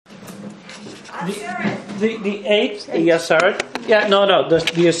The eighth, yes, sir. Yeah, no,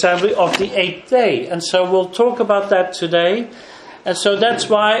 the assembly of the 8th day. And so we'll talk about that today. And so that's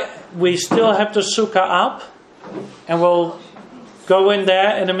why we still have the sukkah up. And we'll go in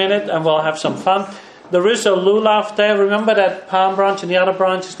there in a minute and we'll have some fun. There is a lulav there. Remember that palm branch and the other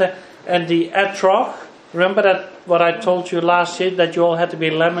branches there? And the etrog. Remember that what I told you last year, that you all had to be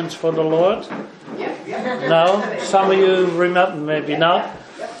lemons for the Lord? Yeah. No? Some of you remember, maybe not.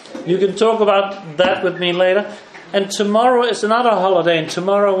 You can talk about that with me later. And tomorrow is another holiday, and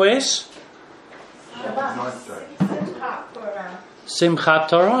tomorrow is Simchat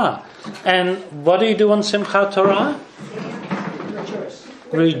Torah. And what do you do on Simchat Torah?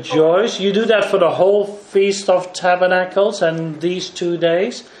 Rejoice. You do that for the whole Feast of Tabernacles and these 2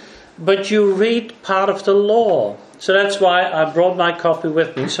 days. But you read part of the law. So that's why I brought my copy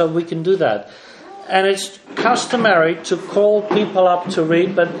with me, so we can do that. And it's customary to call people up to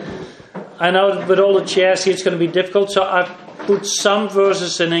read, but I know with all the chairs here it's going to be difficult, so I've put some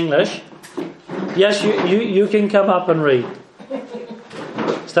verses in English. Yes, you can come up and read.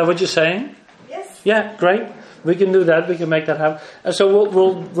 Is that what you're saying? Yes. Yeah, great. We can do that. We can make that happen. And so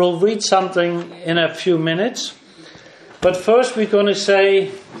we'll read something in a few minutes. But first we're going to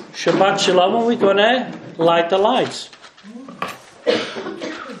say Shabbat Shalom, and we're going to light the lights.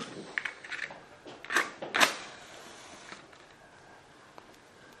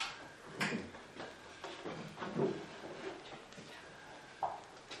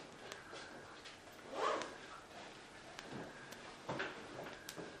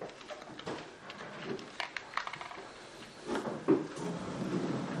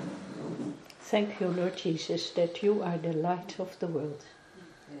 Thank you, Lord Jesus, that you are the light of the world,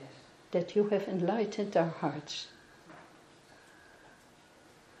 that you have enlightened our hearts.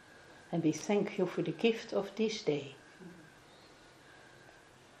 And we thank you for the gift of this day.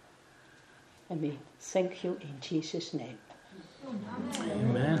 And we thank you in Jesus' name.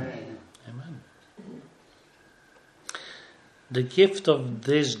 Amen. Amen. The gift of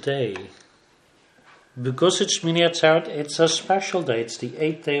this day, because it's Shmini Atzeret, it's a special day. It's the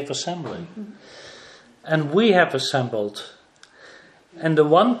 8th day of assembly. Mm-hmm. And we have assembled. And the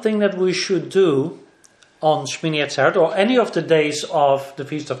one thing that we should do on Shmini Atzeret, or any of the days of the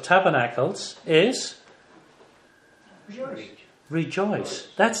Feast of Tabernacles, is rejoice.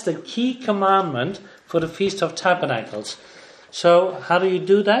 That's the key commandment for the Feast of Tabernacles. So how do you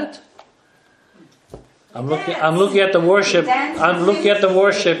do that? I'm looking at the worship. I'm looking at the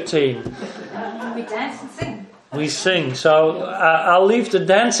worship team. We dance and sing. We sing. So I'll leave the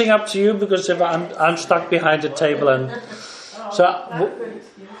dancing up to you, because if I'm stuck behind the table, and so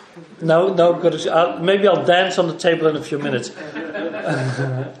no good. Maybe I'll dance on the table in a few minutes.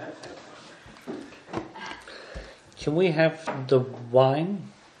 Can we have the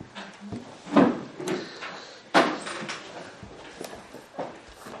wine?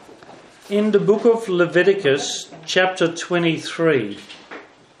 In the book of Leviticus, chapter 23.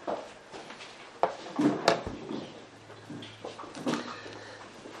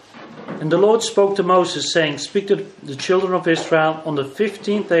 And the Lord spoke to Moses, saying, "Speak to the children of Israel on the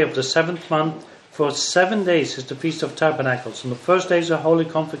 15th day of the 7th month. For 7 days is the Feast of Tabernacles. On the first day is a holy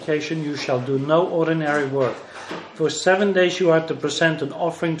convocation. You shall do no ordinary work. For 7 days you are to present an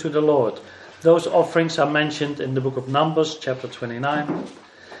offering to the Lord." Those offerings are mentioned in the book of Numbers, chapter 29.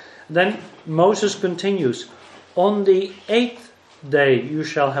 Then Moses continues, "On the 8th day you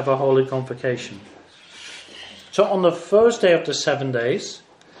shall have a holy convocation." So on the first day of the 7 days,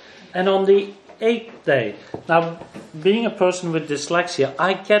 and on the 8th day. Now, being a person with dyslexia,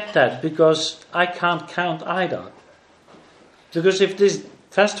 I get that, because I can't count either. Because if this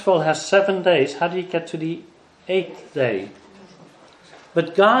festival has 7 days, how do you get to the 8th day?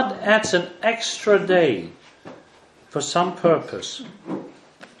 But God adds an extra day for some purpose.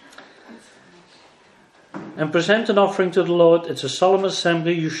 And present an offering to the Lord. It's a solemn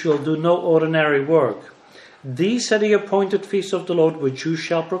assembly. You shall do no ordinary work. These are the appointed feasts of the Lord, which you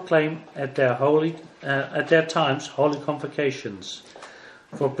shall proclaim at their times, holy convocations.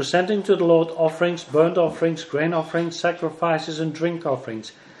 For presenting to the Lord offerings, burnt offerings, grain offerings, sacrifices and drink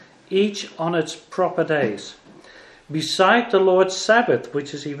offerings, each on its proper days. Beside the Lord's Sabbath,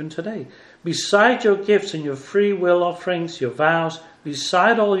 which is even today. Beside your gifts and your free will offerings, your vows,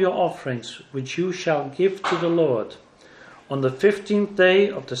 beside all your offerings, which you shall give to the Lord. On the 15th day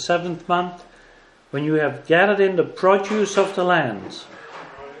of the 7th month, when you have gathered in the produce of the land,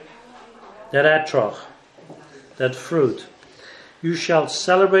 that etrog, that fruit, you shall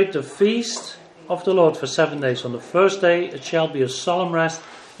celebrate the feast of the Lord for 7 days. On the first day it shall be a solemn rest,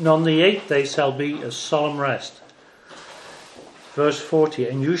 and on the 8th day shall be a solemn rest. Verse 40,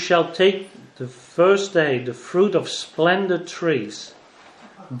 and you shall take the first day, the fruit of splendid trees,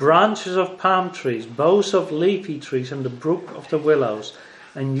 branches of palm trees, boughs of leafy trees, and the brook of the willows.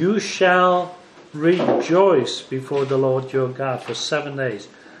 And you shall rejoice before the Lord your God for 7 days.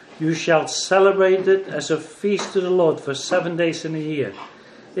 You shall celebrate it as a feast to the Lord for 7 days in a year.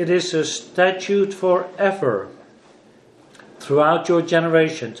 It is a statute forever throughout your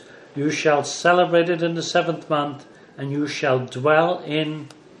generations. You shall celebrate it in the 7th month, and you shall dwell in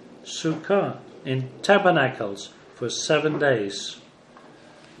Sukkah, in tabernacles, for 7 days.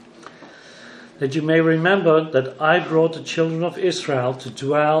 That you may remember that I brought the children of Israel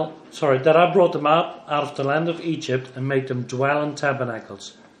that I brought them out of the land of Egypt and made them dwell in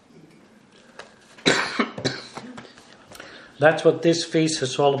tabernacles. That's what this feast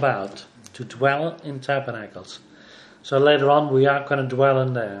is all about, to dwell in tabernacles. So later on we are going to dwell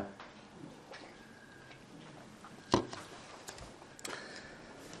in there.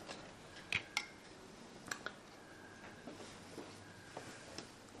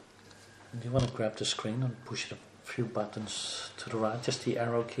 Do you want to grab the screen and push it a few buttons to the right, just the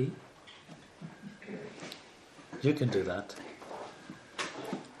arrow key? You can do that.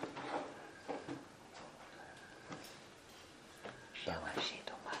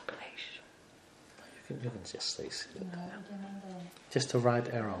 You can just stay still. Just the right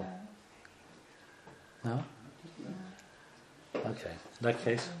arrow. No? Okay. In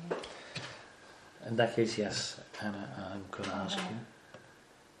that case, yes. Anna, I'm going to ask you.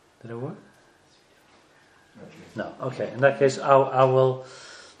 Did it work? No. Okay. In that case, I will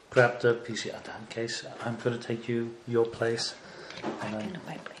grab the PC. In that case, I'm going to take your place. And then,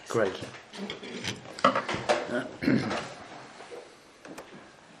 great.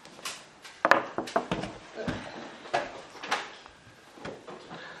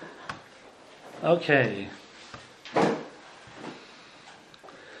 Okay.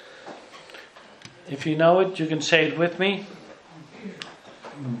 If you know it, you can say it with me.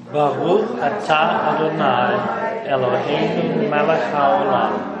 Baruch atah Adonai Eloheinu melech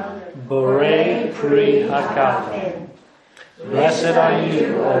haolam borei pri hagafen. Blessed are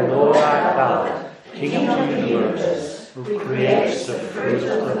you, O Lord our God, King of the universe, who creates the fruit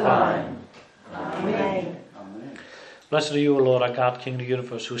of the vine. Amen. Blessed are you, O Lord our God, King of the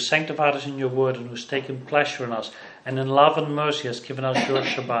universe, who sanctified us in your word and who has taken pleasure in us, and in love and mercy has given us your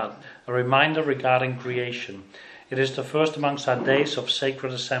Shabbat, a reminder regarding creation. It is the first amongst our days of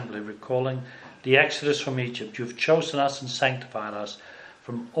sacred assembly, recalling the exodus from Egypt. You've chosen us and sanctified us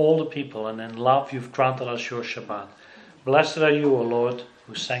from all the people, and in love you've granted us your Shabbat. Blessed are you, O Lord,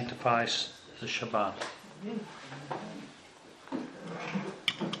 who sanctifies the Shabbat.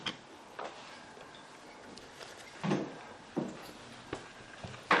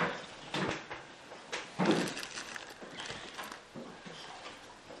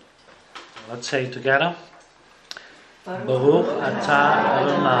 Let's say it together. Baruch atah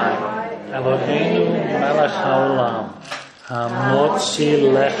Adonai Eloheinu melech haolam hamotzi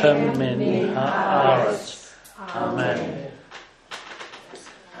lechem min haaretz. Amen.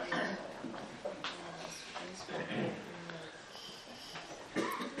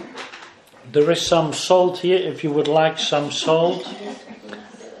 There is some salt here if you would like some salt.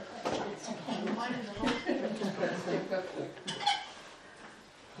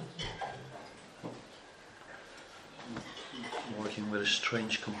 With a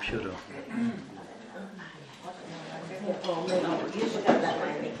strange computer.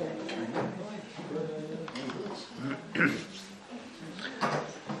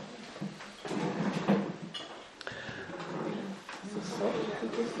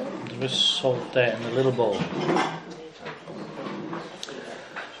 There is salt there in the little bowl.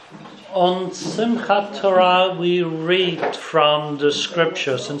 On Simchat Torah we read from the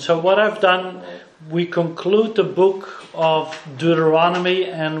scriptures, and so what I've done, we conclude the book of Deuteronomy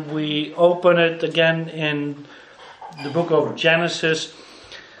and we open it again in the book of Genesis.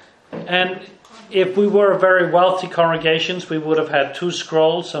 And if we were a very wealthy congregation, we would have had 2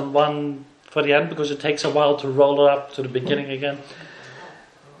 scrolls and one for the end, because it takes a while to roll it up to the beginning again.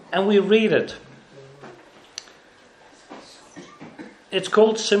 And we read it. It's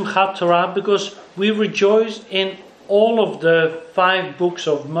called Simchat Torah because we rejoice in all of the 5 books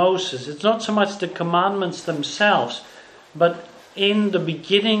of Moses. It's not so much the commandments themselves, but in the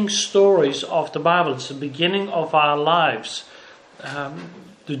beginning stories of the Bible. It's the beginning of our lives.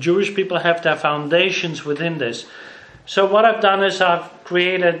 The Jewish people have their foundations within this. So what I've done is I've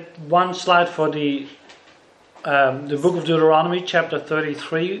created one slide for the book of Deuteronomy, chapter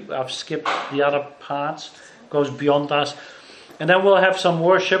 33. I've skipped the other parts. It goes beyond us. And then we'll have some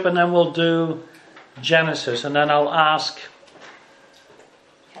worship, and then we'll do Genesis, and then I'll ask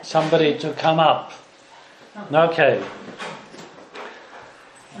somebody to come up. Okay.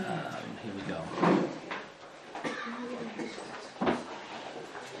 Here we go.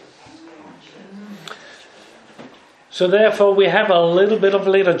 So therefore we have a little bit of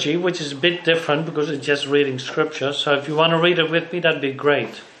liturgy, which is a bit different because it's just reading scripture. So if you want to read it with me, that'd be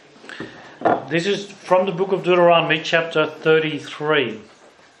great. This is from the book of Deuteronomy, chapter 33.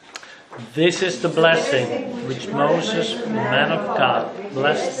 This is the blessing which Moses, man of God,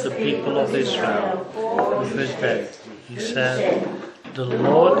 blessed the people of Israel with this day. He said, "The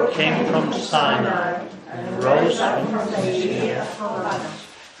Lord came from Sinai and rose from Seir.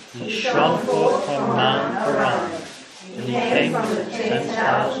 He shone forth from Mount Paran, and he came with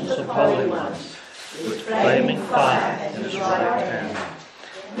 10,000s of holy ones, with flaming fire in his right hand.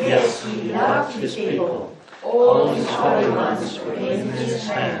 Yes, he loved his people. All his holy ones were in his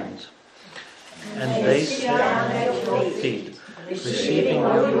hand. And they sat at your feet, receiving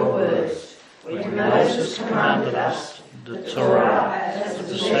your words, when Moses commanded us the Torah, the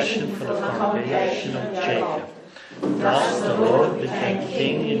possession for the congregation of Jacob. Thus the Lord became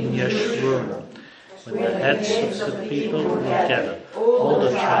king in Yeshurun, when the heads of the people were gathered, all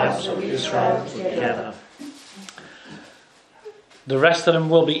the tribes of Israel were gathered." The rest of them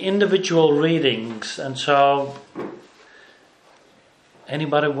will be individual readings, and so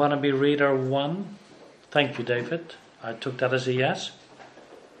anybody want to be reader one? Thank you, David. I took that as a yes.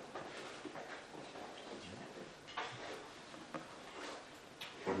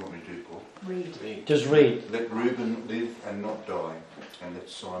 What do you want me to do, Paul? Read. Just read. Let Reuben live and not die, and let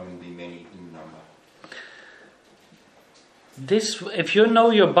Simon be many in number. This, if you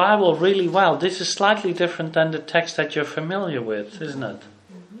know your Bible really well, this is slightly different than the text that you're familiar with, isn't it?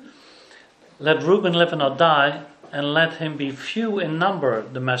 Mm-hmm. Let Reuben live and not die, and let him be few in number,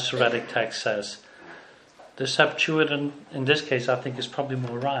 the Masoretic text says. The Septuagint, in this case, I think is probably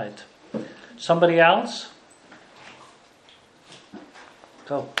more right. Somebody else?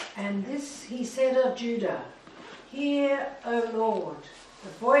 Go. And this he said of Judah, "Hear, O Lord,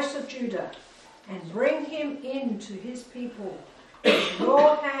 the voice of Judah, and bring him into his people. With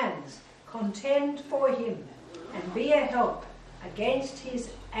your hands contend for him, and be a help against his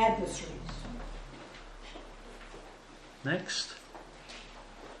adversaries." Next.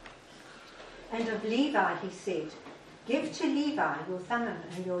 And of Levi he said, "Give to Levi your Thummim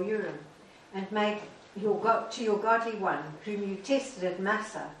and your Urim, and make to your godly one, whom you tested at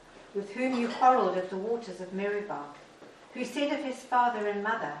Massah, with whom you quarrelled at the waters of Meribah, who said of his father and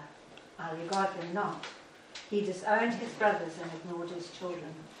mother, 'I regard them not.' He disowned his brothers and ignored his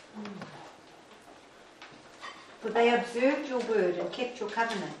children. For they observed your word and kept your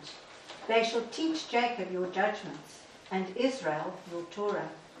covenant. They shall teach Jacob your judgments, and Israel your Torah.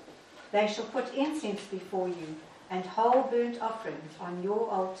 They shall put incense before you, and whole burnt offerings on your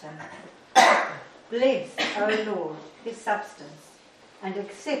altar. Bless, O Lord, his substance, and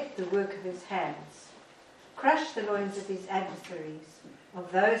accept the work of his hands. Crush the loins of his adversaries, of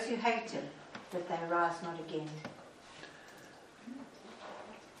those who hate him, that they rise not again."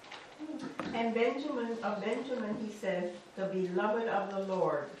 And of Benjamin he said, "The beloved of the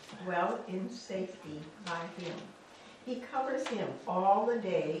Lord dwell in safety by him. He covers him all the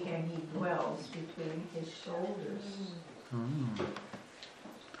day, and he dwells between his shoulders."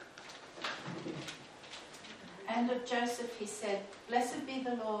 And of Joseph he said, "Blessed be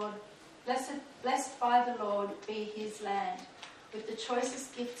the Lord, blessed by the Lord be his land, with the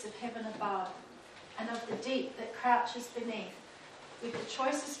choicest gifts of heaven above, and of the deep that crouches beneath, with the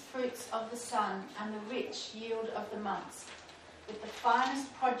choicest fruits of the sun and the rich yield of the months, with the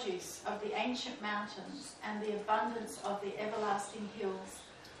finest produce of the ancient mountains and the abundance of the everlasting hills,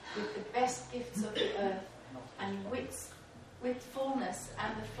 with the best gifts of the earth, and with fullness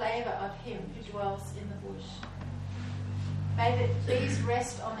and the flavour of him who dwells in the bush. May these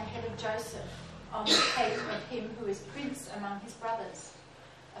rest on the head of Joseph, on the pate of him who is prince among his brothers.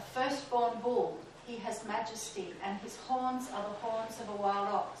 A firstborn bull, he has majesty, and his horns are the horns of a wild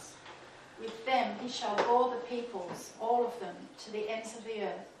ox. With them he shall bore the peoples, all of them, to the ends of the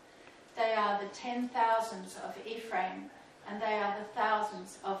earth. They are the 10,000s of Ephraim, and they are the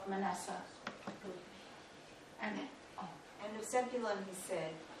thousands of Manasseh." And of Zebulun he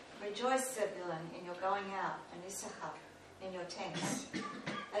said, "Rejoice, Zebulun, in your going out, and Issachar in your tents.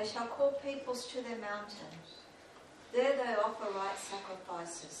 They shall call peoples to their mountain. There they offer right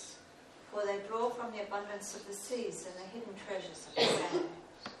sacrifices, for they draw from the abundance of the seas and the hidden treasures of the sand."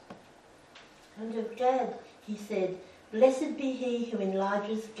 And of Gad he said, "Blessed be he who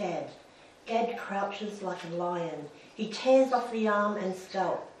enlarges Gad. Gad crouches like a lion. He tears off the arm and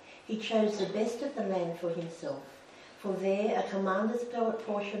scalp. He chose the best of the land for himself. for there a commander's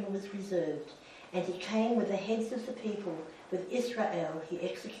portion was reserved. And he came with the heads of the people. With Israel he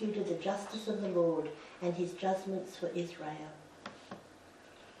executed the justice of the Lord and his judgments for Israel.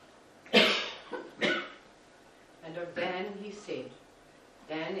 And of Dan he said,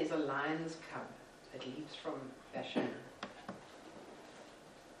 Dan is a lion's cub that leaps from Bashan.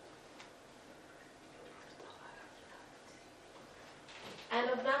 And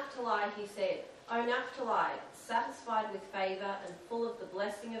of Naphtali he said, O Naphtali, satisfied with favour and full of the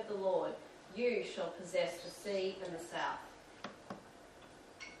blessing of the Lord, you shall possess the sea and the south.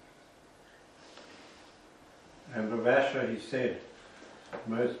 And of Asher he said,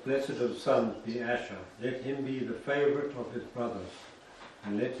 Most blessed of sons be Asher, let him be the favourite of his brothers,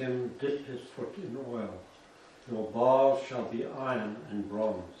 and let him dip his foot in oil. Your bars shall be iron and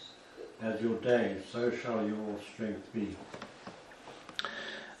bronze. As your days, so shall your strength be.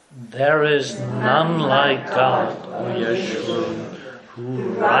 There is none like God, O Yeshua,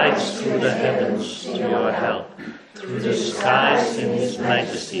 who rides through the heavens to your help, through the skies in his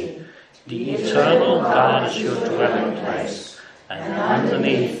majesty. The eternal God is your dwelling place, and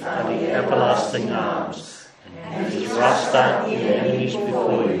underneath are the everlasting arms. And he thrust out the enemies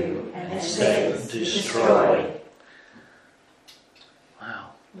before you, and said, Destroy.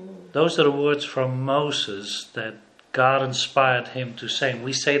 Wow. Those are the words from Moses that God inspired him to say.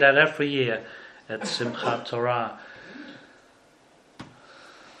 We say that every year at Simchat Torah.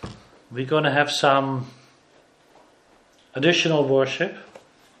 We're going to have some additional worship.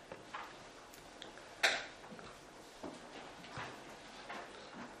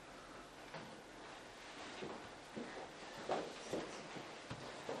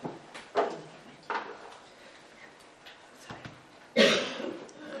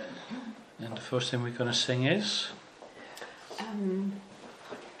 And the first thing we're going to sing is?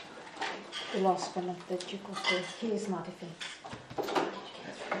 The last one that you got there. He is my defense.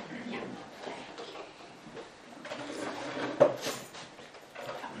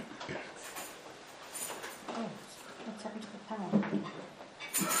 Oh, what's happened to the power?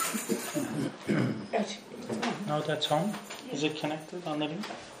 No, that's on. Is it connected underneath?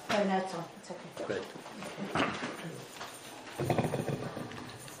 Oh, no, it's on. It's okay. Great.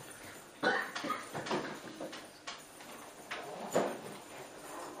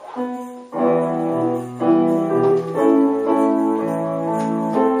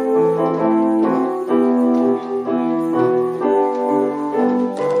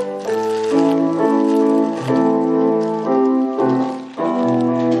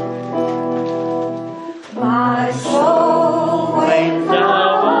 My soul went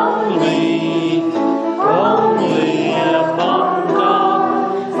down only among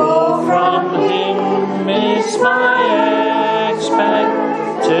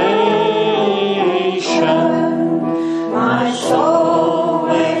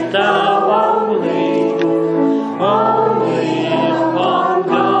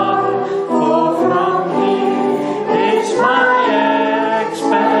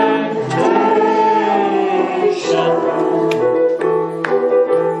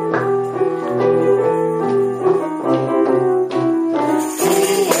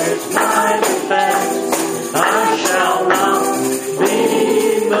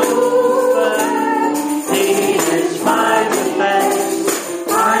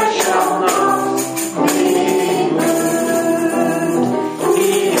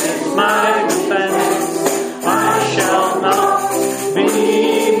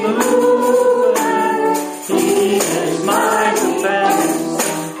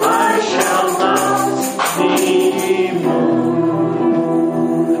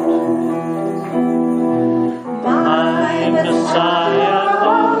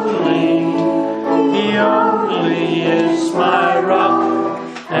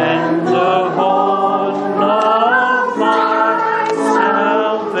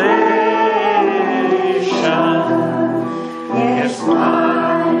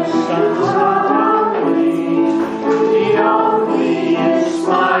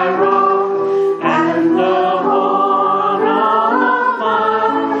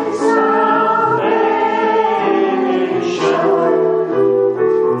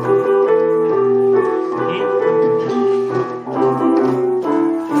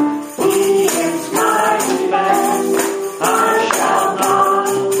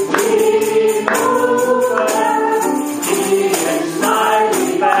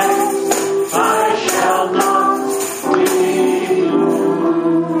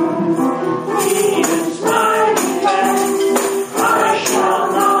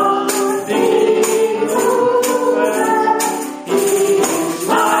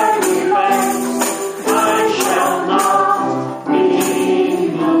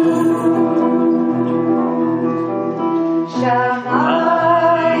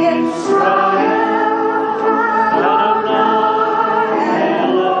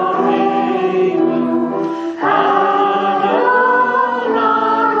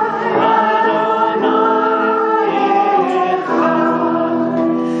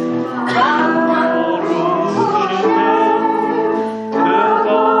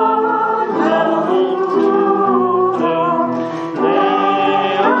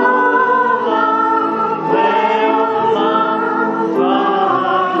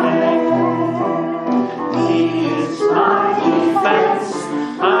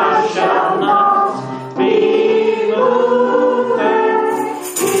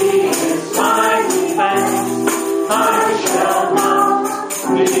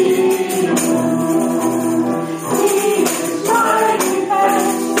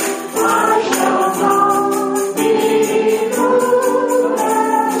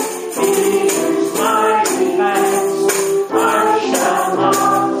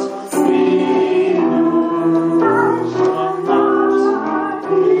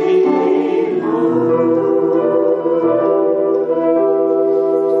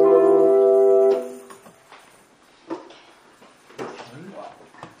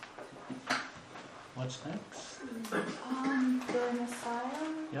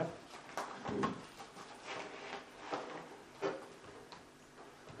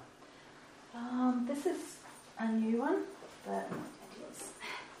this is a new one, but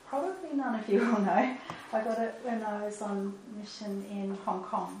probably none of you will know. I got it when I was on mission in Hong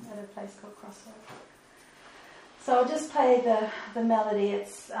Kong at a place called Crossroads. So I'll just play the melody.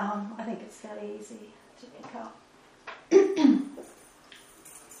 It's I think it's fairly easy to pick up.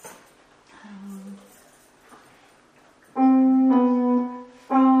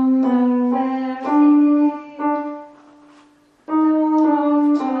 From the very dawn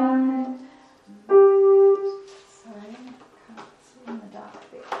of time. Sorry, can't see in the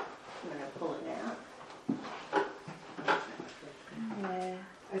dark bit. I'm going to pull it out. Yeah,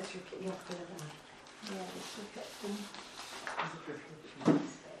 It's your further. yeah, this will get them.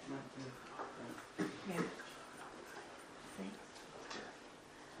 Yeah.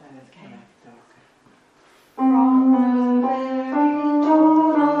 Okay. From the very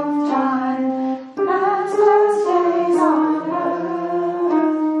dawn of time, Master's days on earth,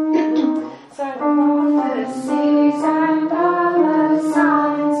 so prophecies and other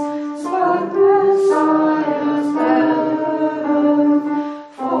signs spoke Messiah's birth.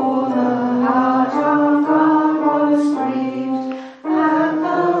 For the heart of God was grieved at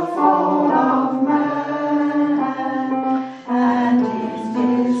the fall of man, and in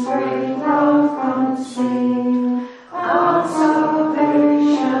His great love conceived our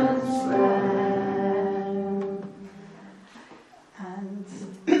salvation's plan. And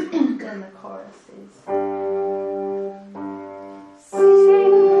then the chorus is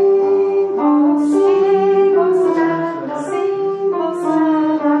sing, Hosanna, sing,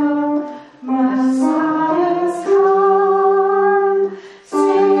 Hosanna, Messiah's come.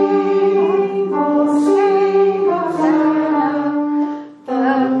 Sing, Hosanna, the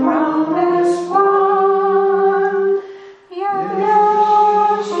promised one.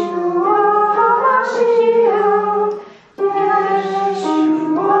 Yeshua Mashiach,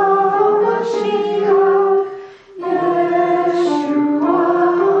 Yeshua Mashiach, Yeshua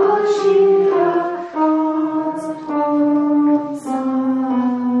Mashiach, God's own Son.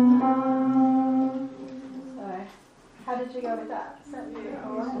 So, how did you go with that? Is that you?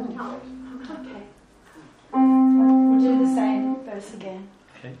 All right. Okay. We'll do the same verse again.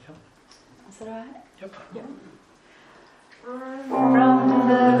 Okay, yep. Is that all right? Yep. Yep. From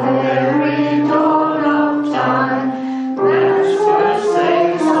the very dawn of time, man's first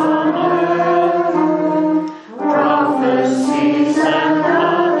days on earth, prophecies and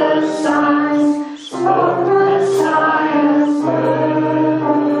other signs spoke Messiah's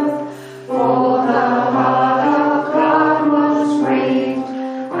birth. For the heart of God was grieved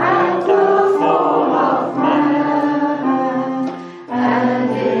at the fall of man, and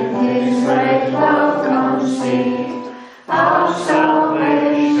in His great love conceived our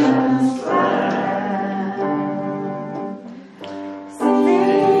salvation's plan.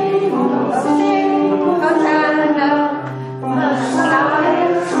 Sing, Hosanna,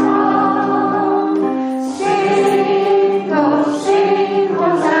 Messiah's come. Sing,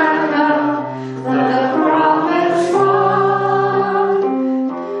 Hosanna, the promised one.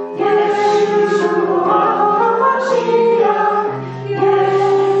 Yeshua Mashiach,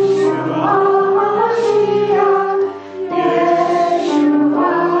 Yeshua Mashiach,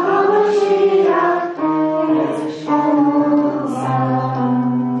 Yeshua Mashiach, Yeshua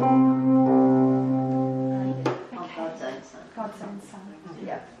God's own son. God's own Son.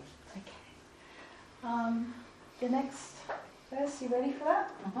 Yep. Okay. The next verse, you ready for that?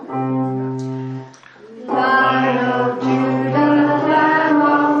 Lion of Judah, Lamb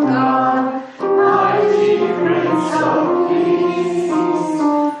of God, mighty Prince of Peace,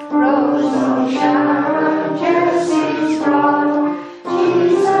 Rose of Sharon, Jesse's rod,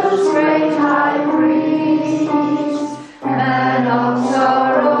 Jesus, great High Priest, Man of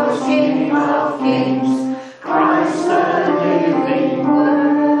sorrows, King of kings, Christ the living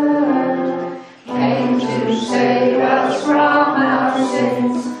Word, came to save us from our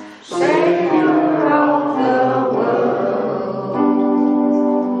sins,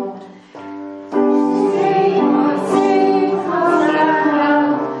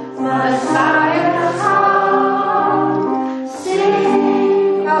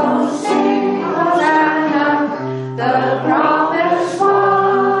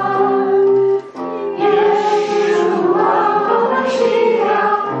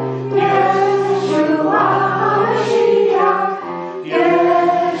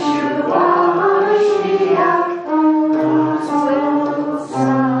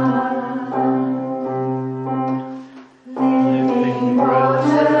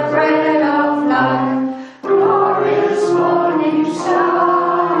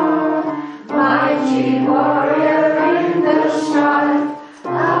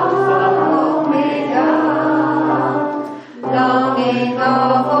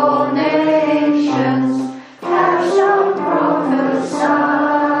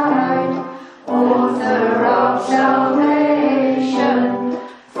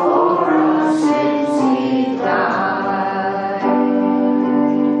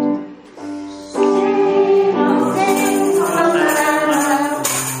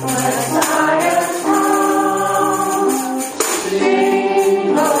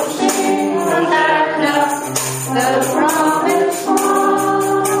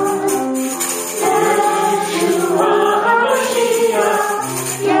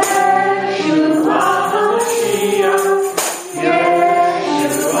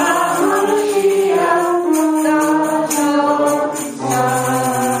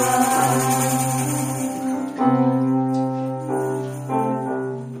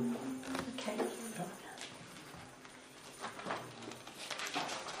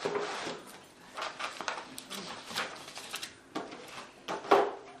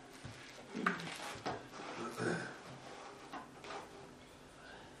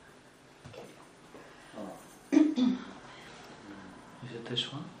 Is it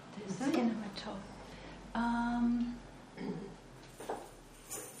this one? There's the Inamatol.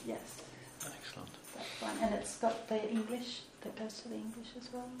 Yes, Excellent. that one. And it's got the English, that goes to the English as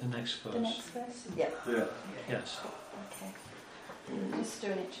well. The next verse. The next verse? Yeah. Yeah. Yes. Okay. Just do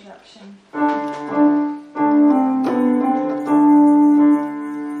an introduction.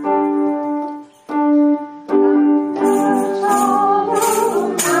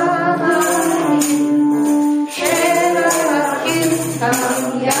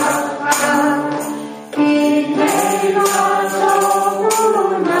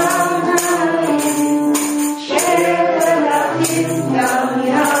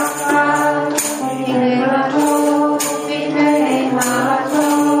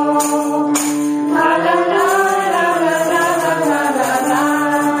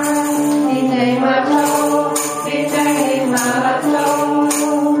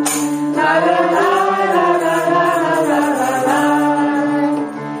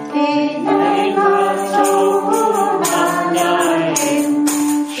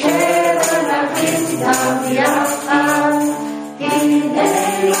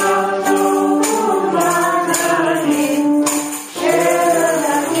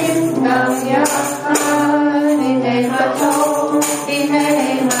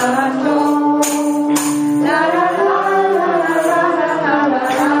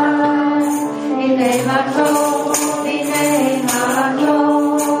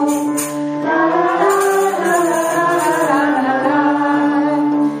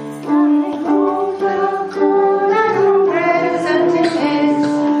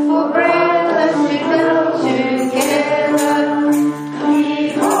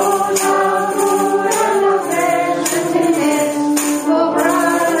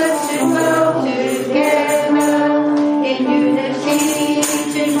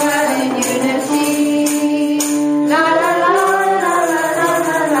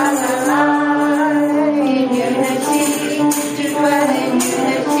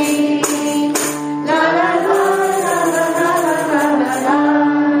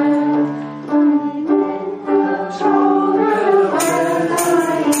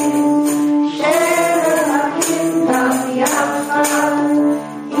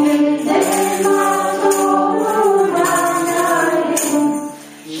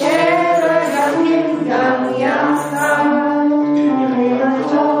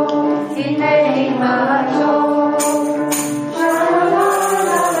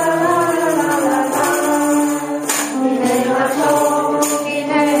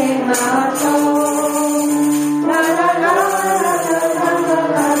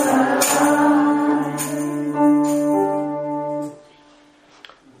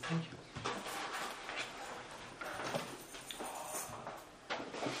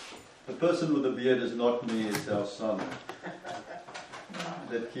 The person with the beard is not me, it's our son.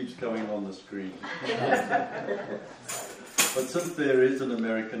 That keeps going on the screen. But since there is an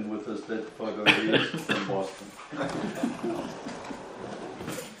American with us, that photo is from Boston.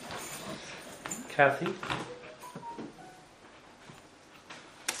 Kathy?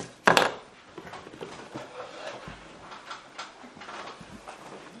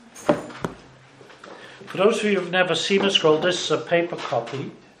 For those of you who've never seen a scroll, this is a paper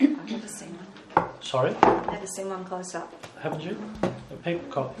copy. I've never seen one. Sorry? Never seen one close up. Haven't you? A paper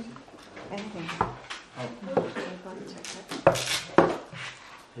copy. Anything. Oh.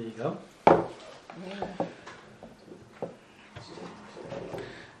 There you go.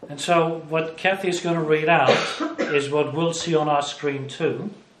 And so what Kathy is going to read out is what we'll see on our screen too.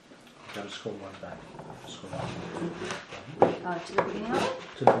 I'll scroll one back. Scroll To the beginning of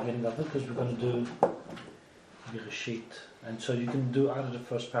it? to the beginning of it, because we're going to do a sheet. And so you can do either the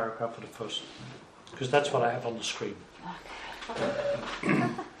first paragraph or the first, because that's what I have on the screen.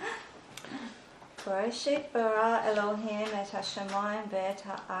 בראשית ברא אלוהים את השמיים ואת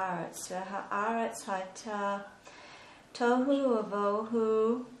הארץ, והארץ הייתה תוהו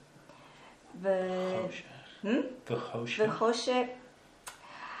ובוהו וחושך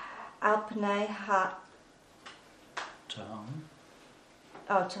על פני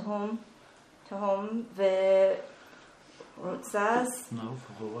תהום ורוצז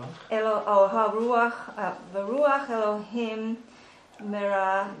ורוח אלוהים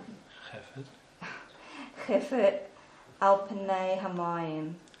מראה חפת על פני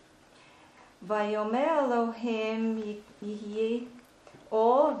המים. ויאמר אלוהים יהי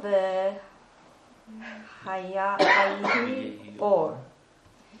אור והיה אור.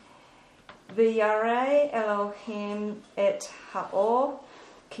 V'yarei Elohim et ha'or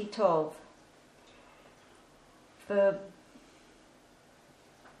kitov.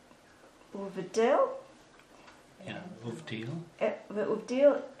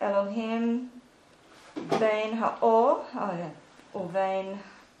 V'uvdil Elohim vein ha'or uvein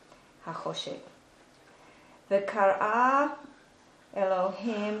ha'choshek. V'kar'a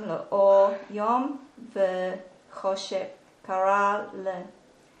Elohim le'or yom v'choshek kara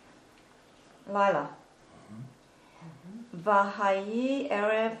le'laila. V'hayi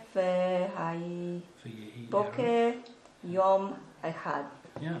erev v'hayi boker yom echad.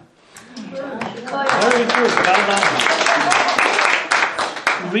 Yeah. Very good. Well done.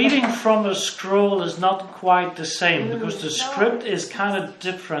 Reading from a scroll is not quite the same because the script is kind of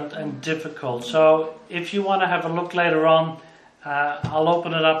different and difficult. So if you want to have a look later on, I'll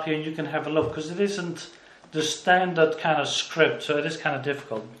open it up here and you can have a look because it isn't the standard kind of script, so it is kind of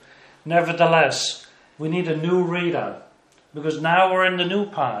difficult. Nevertheless, we need a new reader because now we're in the new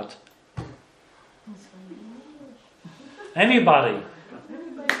part. Anybody?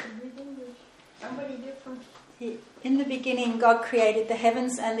 In the beginning, God created the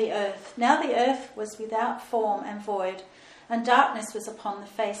heavens and the earth. Now the earth was without form and void, and darkness was upon the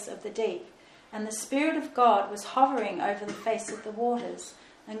face of the deep. And the Spirit of God was hovering over the face of the waters.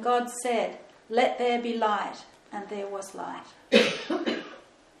 And God said, "Let there be light," and there was light.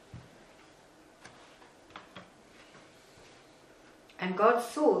 And God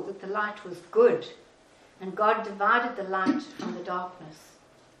saw that the light was good, and God divided the light from the darkness.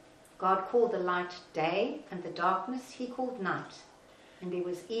 God called the light day, and the darkness he called night. And there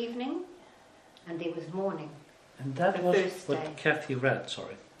was evening, and there was morning. And that was what Kathy read,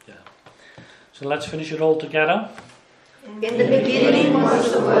 sorry. Yeah. So let's finish it all together. In the beginning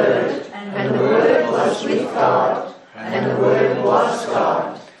was the Word, and the Word was with God, and the Word was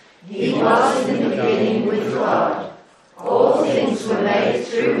God. He was in the beginning with God. All things were made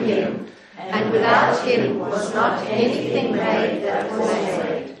through him, and without him was not anything made that was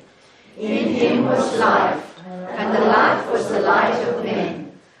made. In him was life, and the life was the light of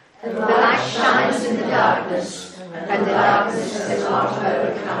men. The light shines in the darkness, and the darkness has not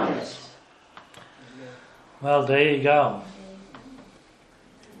overcome it. Well, there you go.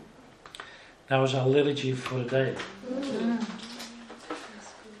 That was our liturgy for the day.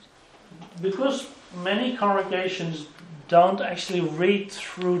 Because many congregations don't actually read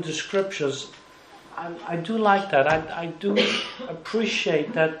through the scriptures, I do like that. I do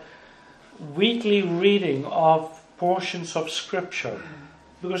appreciate that weekly reading of portions of scripture,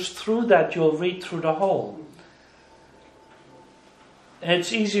 because through that you'll read through the whole. And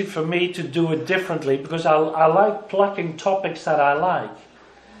it's easy for me to do it differently because I like plucking topics that I like.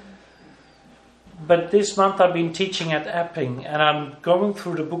 But this month I've been teaching at Epping, and I'm going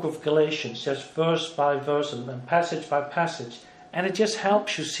through the book of Galatians, just verse by verse and passage by passage, and it just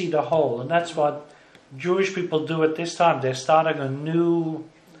helps you see the whole. And that's what Jewish people do at this time. They're starting a new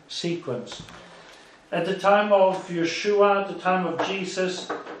sequence. At the time of Yeshua, the time of Jesus,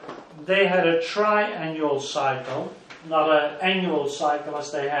 they had a triannual cycle, not an annual cycle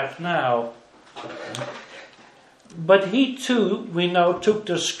as they have now. But he too, we know, took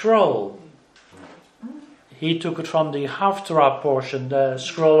the scroll. He took it from the Haftarah portion, the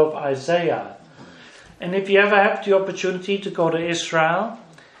scroll of Isaiah. And if you ever have the opportunity to go to Israel,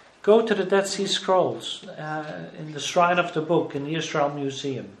 go to the Dead Sea Scrolls in the Shrine of the Book in the Israel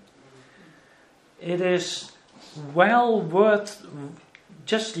Museum. It is well worth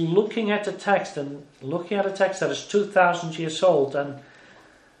just looking at the text and looking at a text that is 2,000 years old, and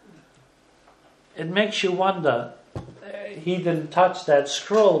it makes you wonder. He didn't touch that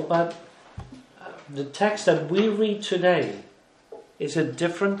scroll, but the text that we read today, is it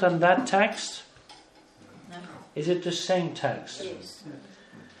different than that text? No. Is it the same text? Yes.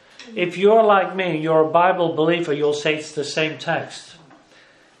 If you're like me, you're a Bible believer, you'll say it's the same text.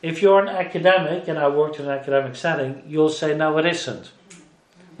 If you're an academic, and I worked in an academic setting, you'll say, no, it isn't.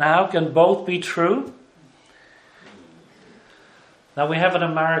 Now, how can both be true? Now, we have an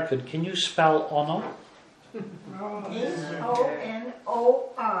American. Can you spell honor?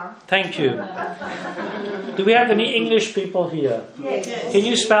 Honor. Thank you. Do we have any English people here? Yes. Can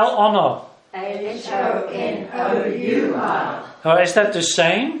you spell honor? Honor. Oh, is that the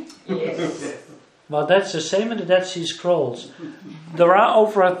same? Yes. Well, that's the same in the Dead Sea Scrolls. There are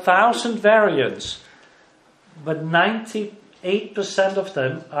over 1,000 variants, but 98% of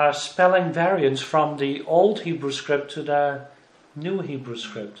them are spelling variants from the old Hebrew script to the new Hebrew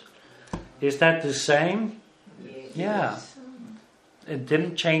script. Is that the same? Yes. Yeah. It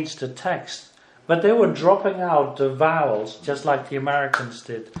didn't change the text, but they were dropping out the vowels just like the Americans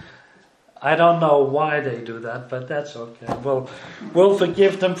did. I don't know why they do that, but that's okay. We'll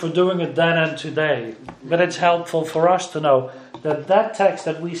forgive them for doing it then and today. But it's helpful for us to know that that text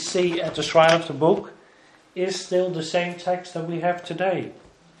that we see at the shrine of the book is still the same text that we have today.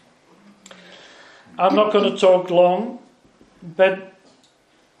 I'm not going to talk long, but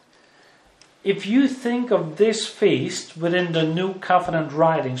if you think of this feast within the New Covenant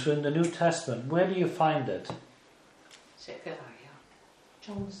writings, within the New Testament, where do you find it?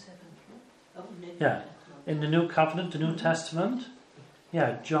 John 7. Yeah, in the New Covenant, the New Testament.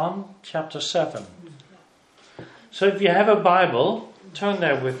 Yeah, John chapter 7. So if you have a Bible, turn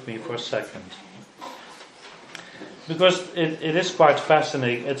there with me for a second. Because it is quite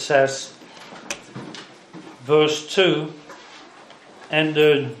fascinating. It says, verse 2, and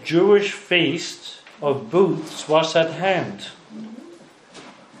the Jewish feast of booths was at hand.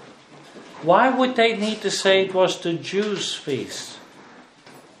 Why would they need to say it was the Jews' feast?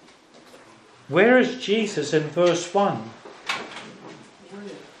 Where is Jesus in verse 1?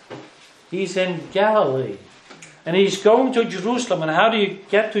 He's in Galilee. And he's going to Jerusalem. And how do you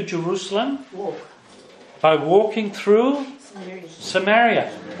get to Jerusalem? Walk. By walking through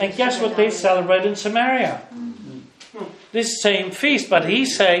Samaria. And guess what they celebrate in Samaria? This same feast. But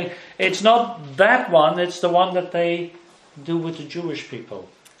he's saying it's not that one, it's the one that they do with the Jewish people.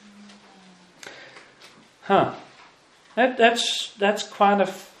 That's kind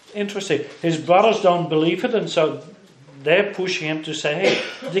of interesting. His brothers don't believe it, and so they're pushing him to say,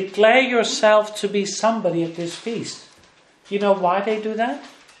 hey, declare yourself to be somebody at this feast. You know why they do that?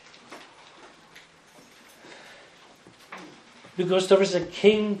 Because there is a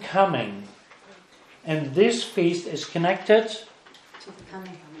king coming. And this feast is connected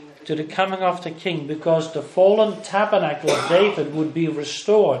to the coming of the king. Because the fallen tabernacle of David would be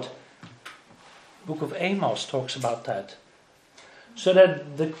restored. The book of Amos talks about that. So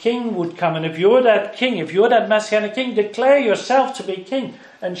that the king would come. And if you're that king, if you're that messianic king, declare yourself to be king.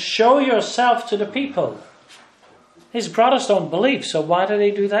 And show yourself to the people. His brothers don't believe. So why do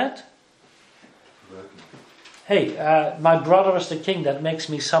they do that? Hey, my brother is the king. That makes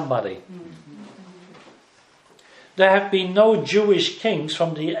me somebody. There have been no Jewish kings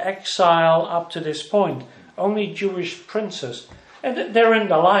from the exile up to this point. Only Jewish princes. And they're in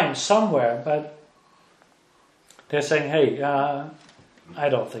the line somewhere. But they're saying, hey, I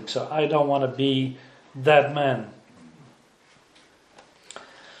don't think so. I don't want to be that man.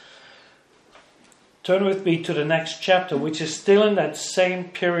 Turn with me to the next chapter, which is still in that same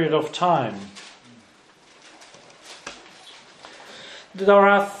period of time. There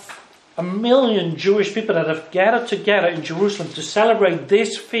are 1 million Jewish people that have gathered together in Jerusalem to celebrate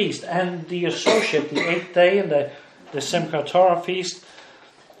this feast and the associate, the 8th day and the Simchat Torah feast.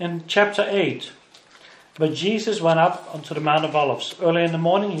 In chapter 8, but Jesus went up onto the Mount of Olives. Early in the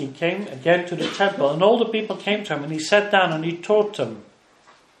morning he came again to the temple, and all the people came to him, and he sat down and he taught them.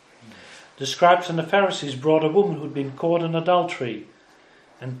 The scribes and the Pharisees brought a woman who had been caught in adultery,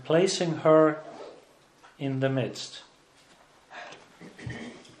 and placing her in the midst.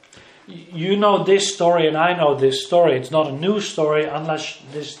 You know this story and I know this story. It's not a new story unless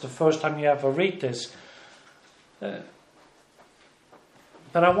this is the first time you ever read this. But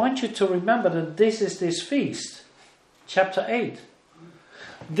I want you to remember that this is this feast. Chapter 8.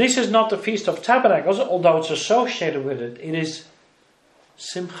 This is not the Feast of Tabernacles, although it's associated with it. It is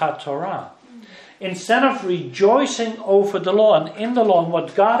Simchat Torah. Instead of rejoicing over the law and in the law and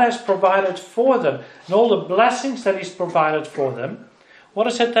what God has provided for them and all the blessings that He's provided for them, what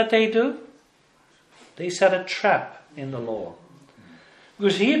is it that they do? They set a trap in the law.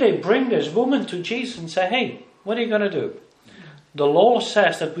 Because here they bring this woman to Jesus and say, hey, what are you going to do? The law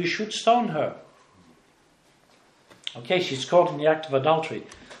says that we should stone her. Okay, she's caught in the act of adultery.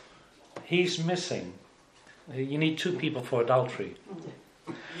 He's missing. You need 2 people for adultery.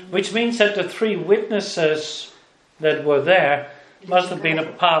 Which means that the 3 witnesses that were there must have been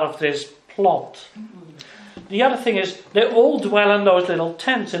a part of this plot. The other thing is, they all dwell in those little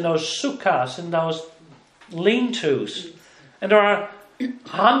tents, in those sukkahs, in those lean-tos. And there are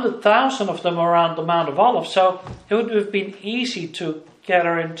 100,000 of them around the Mount of Olives, so it would have been easy to get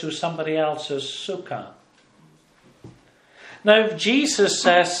her into somebody else's sukkah. Now, if Jesus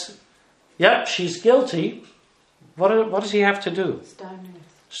says, yep, she's guilty, what does he have to do?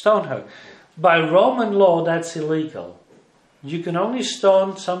 Stone her. By Roman law, that's illegal. You can only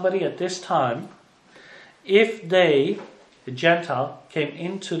stone somebody at this time if they, the Gentile, came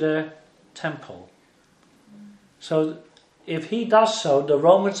into the temple. So if he does so, the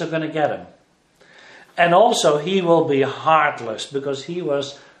Romans are going to get him. And also he will be heartless because he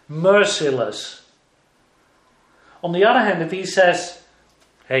was merciless. On the other hand, if he says,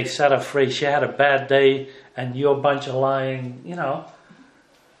 hey, set her free, she had a bad day, and you're a bunch of lying,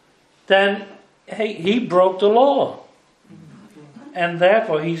 then, hey, he broke the law. And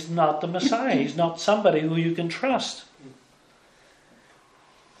therefore he's not the Messiah. He's not somebody who you can trust.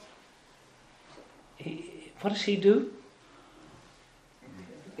 What does he do?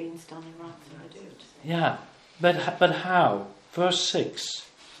 Been standing right in the dirt. Yeah, but how? Verse 6.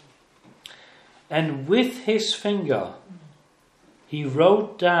 And with his finger he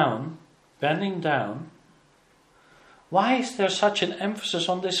wrote down, bending down. Why is there such an emphasis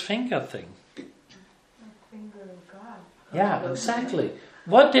on this finger thing? Finger of God. Yeah, exactly.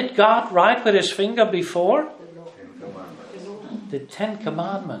 What did God write with his finger before? The 10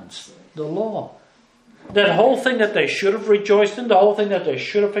 Commandments, the law. That whole thing that they should have rejoiced in, the whole thing that they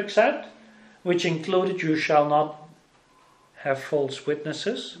should have accepted, which included you shall not have false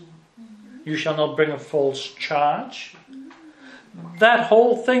witnesses, you shall not bring a false charge. That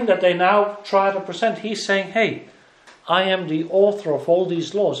whole thing that they now try to present, he's saying, hey, I am the author of all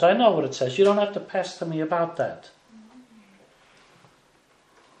these laws. I know what it says. You don't have to pester me about that.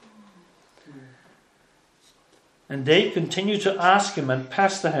 And they continue to ask him and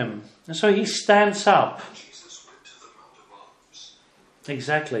pester him. And so he stands up.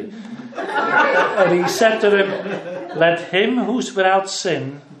 Exactly. And he said to them, let him who's without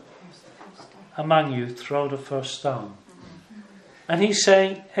sin among you throw the first stone. And he's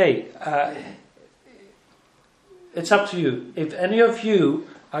saying, hey, it's up to you. If any of you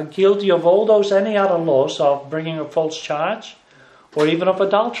are guilty of all those any other laws of bringing a false charge, or even of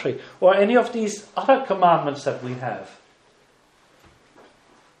adultery, or any of these other commandments that we have.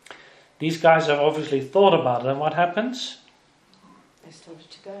 These guys have obviously thought about it, and what happens? They started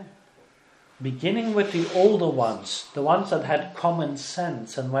to go. Beginning with the older ones, the ones that had common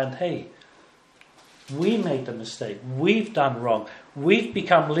sense and went, hey, we made the mistake, we've done wrong, we've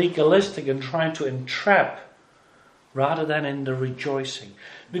become legalistic and trying to entrap rather than in the rejoicing.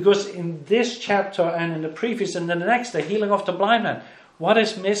 Because in this chapter and in the previous and then the next, the healing of the blind man, what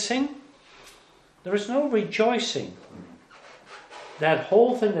is missing? There is no rejoicing. That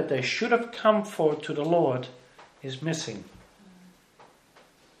whole thing that they should have come for to the Lord is missing.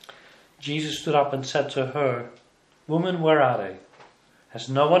 Jesus stood up and said to her, woman, where are they? Has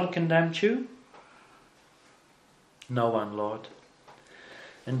no one condemned you? No one, Lord.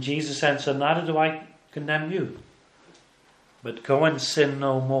 And Jesus answered, neither do I condemn you. But go and sin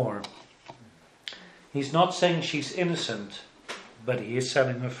no more. He's not saying she's innocent, but he is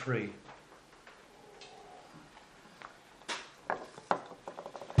setting her free.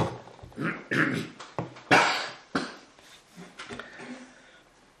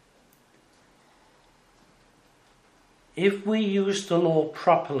 If we use the law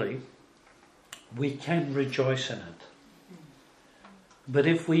properly, we can rejoice in it. But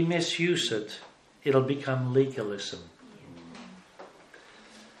if we misuse it, it'll become legalism.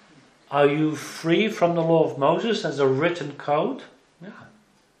 Are you free from the law of Moses as a written code?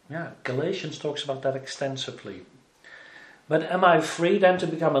 Yeah. Galatians talks about that extensively. But am I free then to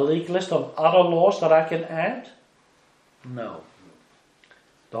become a legalist of other laws that I can add? No.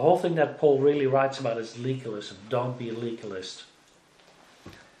 The whole thing that Paul really writes about is legalism. Don't be a legalist.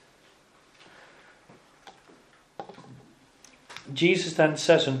 Jesus then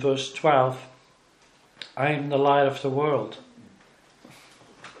says in verse 12, I am the light of the world.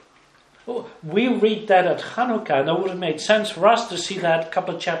 We read that at Hanukkah, and it would have made sense for us to see that a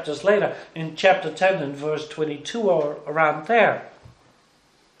couple of chapters later, in chapter 10 and verse 22 or around there.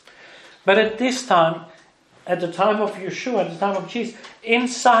 But at this time, at the time of Yeshua, at the time of Jesus,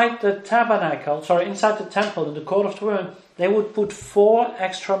 inside the temple, in the court of the word, they would put 4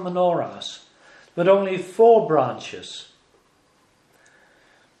 extra menorahs, but only 4 branches.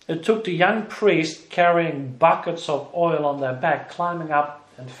 It took the young priest carrying buckets of oil on their back, climbing up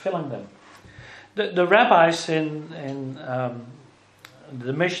and filling them. The rabbis in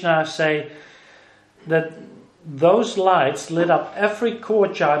the Mishnah say that those lights lit up every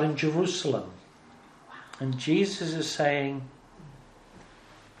courtyard in Jerusalem. And Jesus is saying,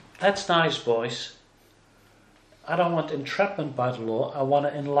 that's nice, boys. I don't want entrapment by the law. I want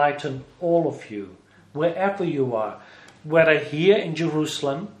to enlighten all of you, wherever you are. Whether here in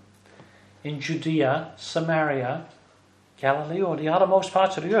Jerusalem, in Judea, Samaria, Galilee, or the othermost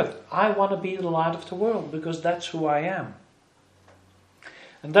parts of the earth. I want to be the light of the world because that's who I am.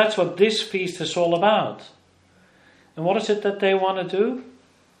 And that's what this feast is all about. And what is it that they want to do?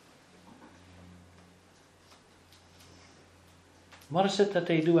 What is it that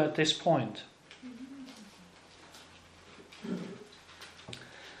they do at this point?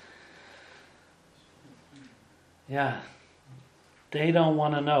 Yeah. They don't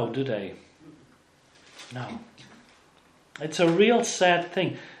want to know, do they? No. It's a real sad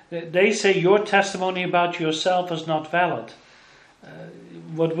thing. They say your testimony about yourself is not valid.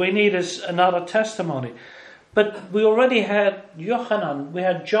 What we need is another testimony. But we already had Yochanan, we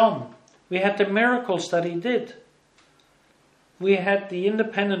had John, we had the miracles that he did. We had the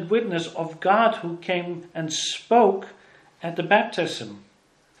independent witness of God who came and spoke at the baptism.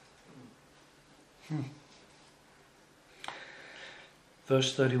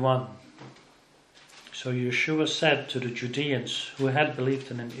 Verse 31. So Yeshua said to the Judeans who had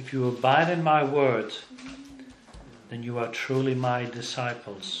believed in him, if you abide in my word, then you are truly my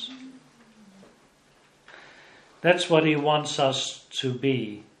disciples. That's what he wants us to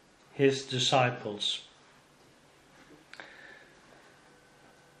be, his disciples.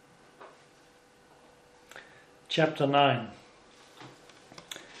 Chapter 9.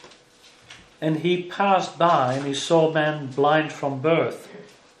 And he passed by and he saw a man blind from birth.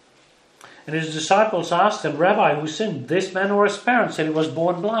 And his disciples asked him, Rabbi, who sinned, this man or his parents, that he was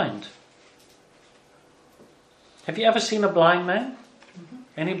born blind? Have you ever seen a blind man?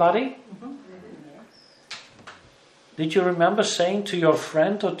 Anybody? Did you remember saying to your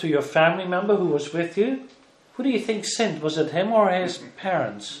friend or to your family member who was with you, who do you think sinned? Was it him or his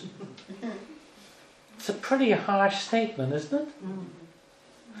parents? It's a pretty harsh statement, isn't it?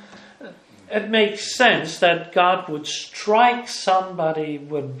 It makes sense that God would strike somebody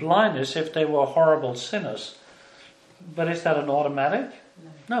with blindness if they were horrible sinners. But is that an automatic?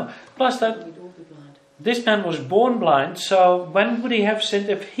 No. Plus that this man was born blind, so when would he have sinned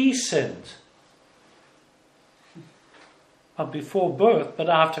if he sinned? Not before birth, but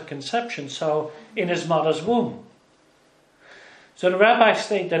after conception, so in his mother's womb. So the rabbis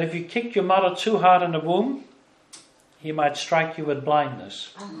state that if you kicked your mother too hard in the womb, he might strike you with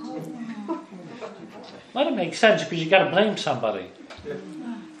blindness. Well, it makes sense because you've got to blame somebody.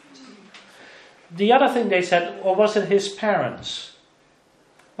 The other thing they said, or was it his parents?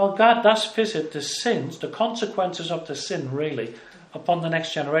 Well, God does visit the sins, the consequences of the sin really, upon the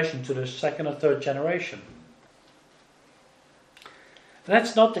next generation, to the second or third generation.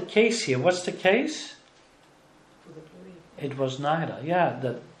 That's not the case here. What's the case? It was neither. Yeah,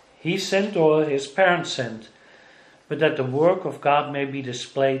 that he sinned or his parents sinned, but that the work of God may be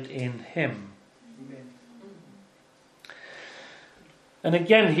displayed in him. And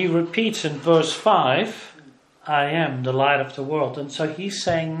again, he repeats in verse 5, I am the light of the world. And so he's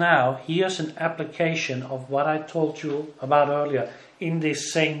saying now, here's an application of what I told you about earlier in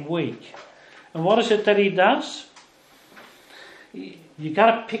this same week. And what is it that he does? You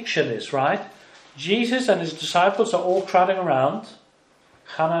got to picture this, right? Jesus and his disciples are all trotting around.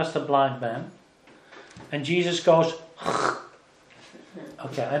 Hannah is the blind man. And Jesus goes,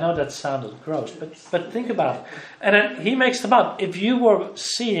 okay, I know that sounded gross, but think about it. And then he makes them up. If you were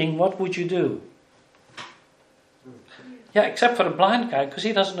seeing, what would you do? Yeah, except for the blind guy, because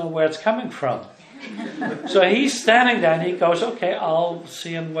he doesn't know where it's coming from. So he's standing there and he goes, okay, I'll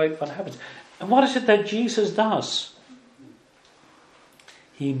see and wait what happens. And what is it that Jesus does?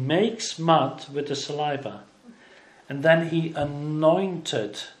 He makes mud with the saliva, and then he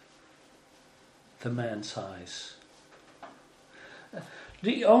anointed the man's eyes.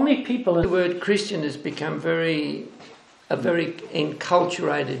 The only people... The word Christian has become a very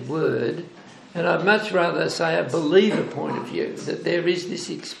enculturated word, and I'd much rather say a believer point of view, that there is this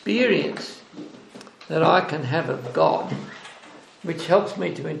experience that I can have of God, which helps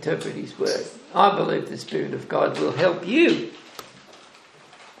me to interpret his word. I believe the Spirit of God will help you.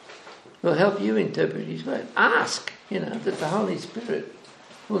 Will help you interpret his word. Ask, that the Holy Spirit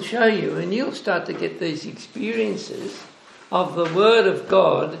will show you, and you'll start to get these experiences of the Word of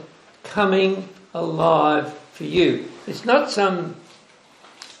God coming alive for you. It's not some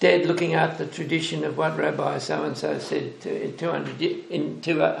dead looking at the tradition of what Rabbi so-and-so said in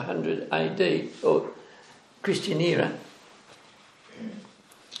 200 AD or Christian era.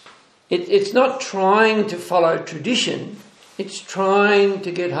 It's not trying to follow tradition. It's trying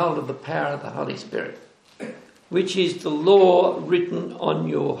to get hold of the power of the Holy Spirit, which is the law written on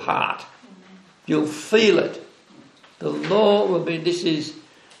your heart. You'll feel it. The law will be, this is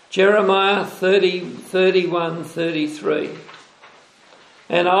Jeremiah 31:33.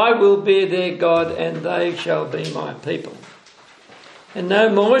 And I will be their God, and they shall be my people. And no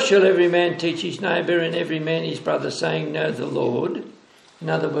more shall every man teach his neighbour and every man his brother, saying, know the Lord. In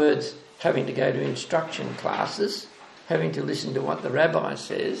other words, having to go to instruction classes, having to listen to what the rabbi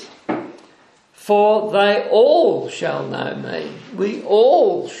says. For they all shall know me. We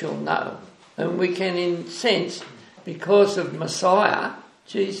all shall know. And we can, in sense, because of Messiah,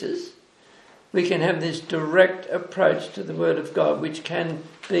 Jesus, we can have this direct approach to the Word of God, which can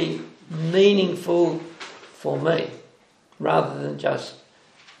be meaningful for me, rather than just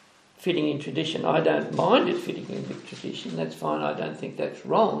fitting in tradition. I don't mind it fitting in with tradition, that's fine, I don't think that's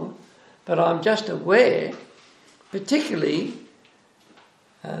wrong, but I'm just aware, particularly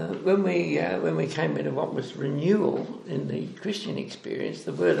when we came into what was renewal in the Christian experience,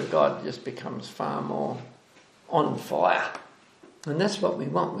 the Word of God just becomes far more on fire. And that's what we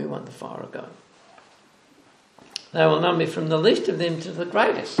want. We want the fire of God. They will know me from the least of them to the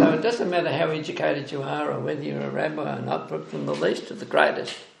greatest. So it doesn't matter how educated you are or whether you're a rabbi or not, but from the least to the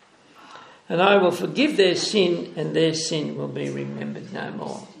greatest. And I will forgive their sin, and their sin will be remembered no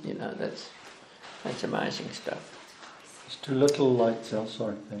more. You know, that's amazing stuff. It's too little lights, Al.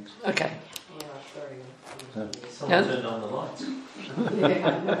 Sorry, thanks. Okay. Someone turned on the lights.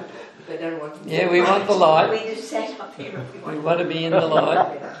 They don't want to. Yeah, we want the light. We just sat up here. We want to be in the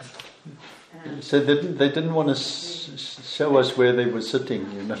light. So they didn't want to show us where they were sitting,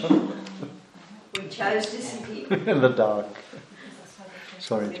 you know. We chose to sit here. In the dark.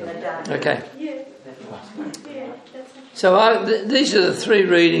 Sorry, Joe. Okay. So these are the three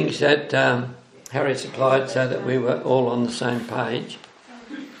readings that Harry supplied so that we were all on the same page.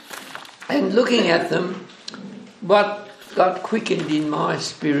 And looking at them, what got quickened in my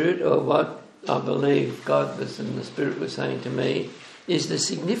spirit, or what I believe God was and the Spirit was saying to me, is the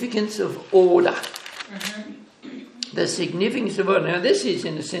significance of order. The significance of order. Now this is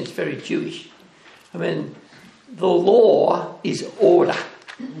in a sense very Jewish. I mean, the law is order.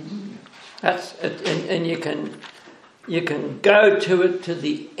 That's it, and you can go to it to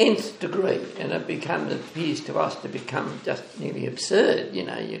the nth degree, and it appears to us to become just nearly absurd. You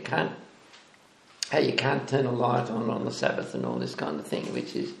know, you can't turn a light on the Sabbath and all this kind of thing,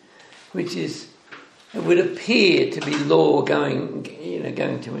 which is it would appear to be law going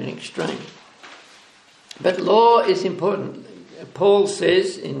to an extreme. But law is important. Paul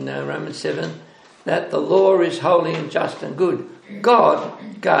says in Romans 7 that the law is holy and just and good. God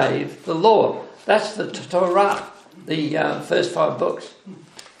gave the law. That's the Torah, the first 5 books.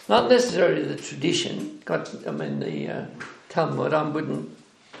 Not necessarily the tradition. The Talmud. I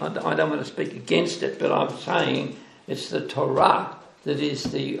don't want to speak against it, but I'm saying it's the Torah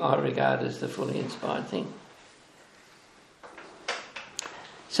that I regard as the fully inspired thing.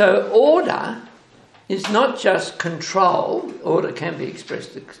 So order is not just control. Order can be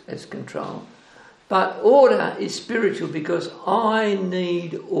expressed as control. But order is spiritual because I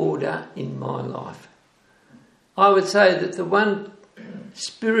need order in my life. I would say that the one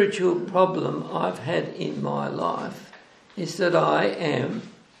spiritual problem I've had in my life is that I am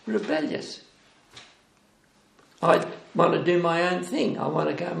rebellious. I want to do my own thing. I want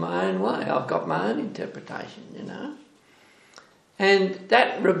to go my own way. I've got my own interpretation, you know. And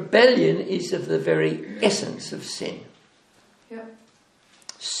that rebellion is of the very essence of sin. Yep.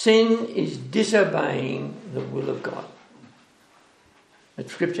 Sin is disobeying the will of God. The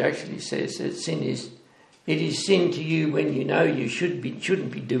scripture actually says that it is sin to you when you know you shouldn't be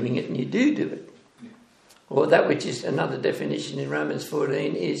doing it and you do it. Or that which is another definition in Romans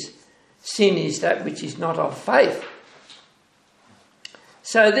 14 is sin is that which is not of faith.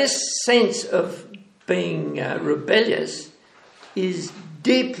 So this sense of being rebellious is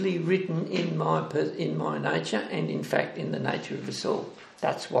deeply written in my nature, and in fact in the nature of us all.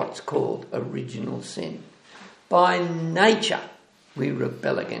 That's what's called original sin. By nature, we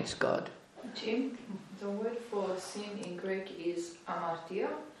rebel against God. Jim, the word for sin in Greek is amartia,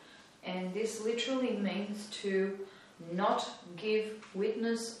 and this literally means to not give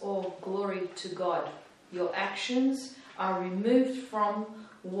witness or glory to God. Your actions are removed from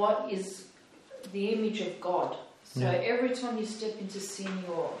what is the image of God. So every time you step into sin,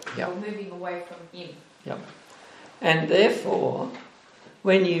 you're moving away from Him. Yep. And therefore,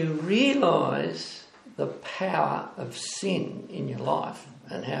 when you realise the power of sin in your life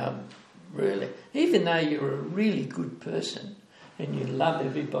and how really, even though you're a really good person and you love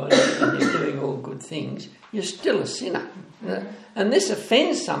everybody and you're doing all good things, you're still a sinner. And this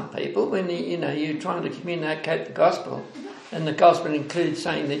offends some people when you're trying to communicate the gospel, and the gospel includes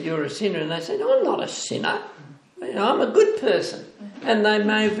saying that you're a sinner, and they say, "No, I'm not a sinner. I'm a good person." And they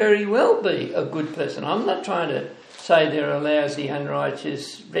may very well be a good person. I'm not trying to say they're a lousy,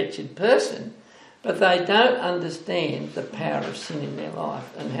 unrighteous, wretched person, but they don't understand the power of sin in their life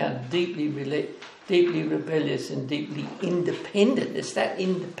and how deeply rebellious and deeply independent. It's that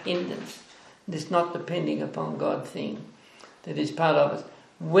independence, this not depending upon God thing, that is part of us.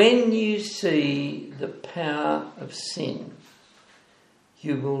 When you see the power of sin,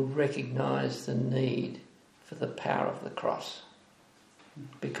 you will recognise the need for the power of the cross.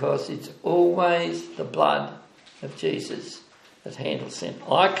 because it's always the blood of Jesus that handles sin.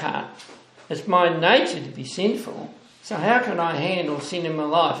 I can't. It's my nature to be sinful, so how can I handle sin in my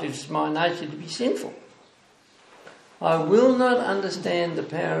life if it's my nature to be sinful? I will not understand the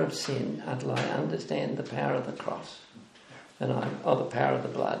power of sin until I understand the power of the cross, or the power of the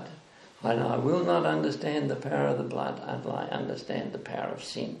blood. And I will not understand the power of the blood until I understand the power of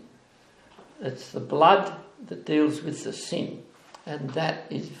sin. It's the blood that deals with the sin, and that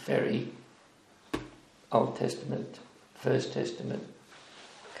is very Old Testament, First Testament.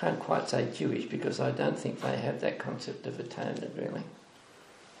 Can't quite say Jewish because I don't think they have that concept of atonement really.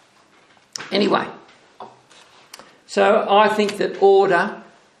 Anyway, so I think that order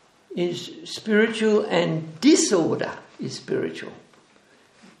is spiritual and disorder is spiritual.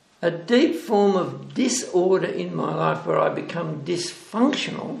 A deep form of disorder in my life where I become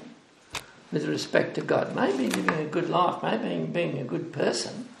dysfunctional with respect to God. Maybe living a good life, maybe being a good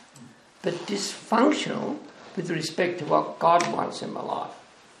person, but dysfunctional with respect to what God wants in my life.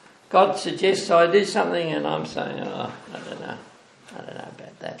 God suggests I do something and I'm saying, I don't know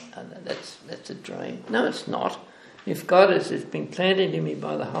about that. That's a dream. No, it's not. If God has been planted in me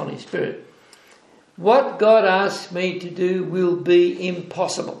by the Holy Spirit, what God asks me to do will be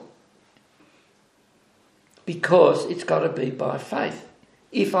impossible. Because it's got to be by faith.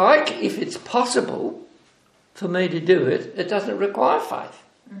 If it's possible for me to do it, it doesn't require faith.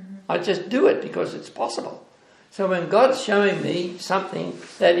 Mm-hmm. I just do it because it's possible. So when God's showing me something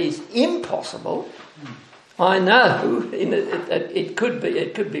that is impossible, I know it could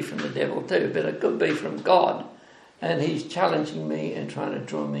be from the devil too, but it could be from God, and He's challenging me and trying to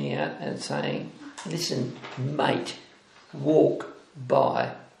draw me out and saying, "Listen, mate, walk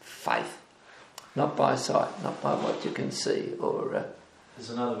by faith." Not by sight, not by what you can see. Or there's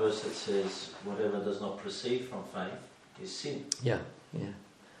another verse that says, whatever does not proceed from faith is sin. Yeah.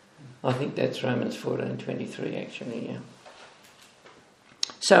 I think that's Romans 14:23 actually, yeah.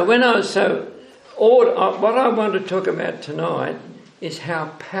 So what I want to talk about tonight is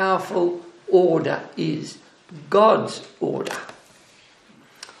how powerful order is. God's order.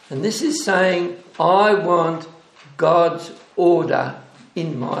 And this is saying, I want God's order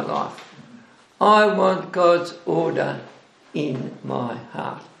in my life. I want God's order in my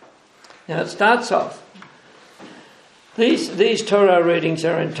heart. Now it starts off. These Torah readings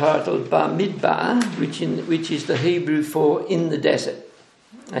are entitled Bamidbar, which is the Hebrew for in the desert.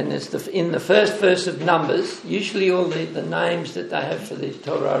 And it's in the first verse of Numbers. Usually all the names that they have for these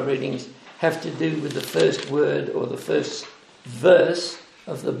Torah readings have to do with the first word or the first verse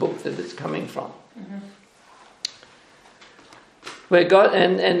of the book that it's coming from. Mm-hmm. Where God,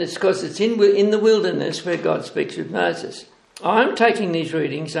 and it's because it's in the wilderness where God speaks with Moses. I'm taking these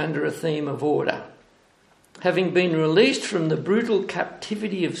readings under a theme of order. Having been released from the brutal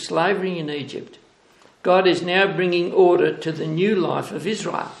captivity of slavery in Egypt, God is now bringing order to the new life of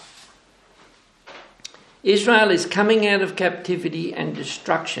Israel. Israel is coming out of captivity and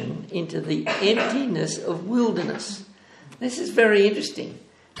destruction into the emptiness of wilderness. This is very interesting.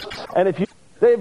 And if you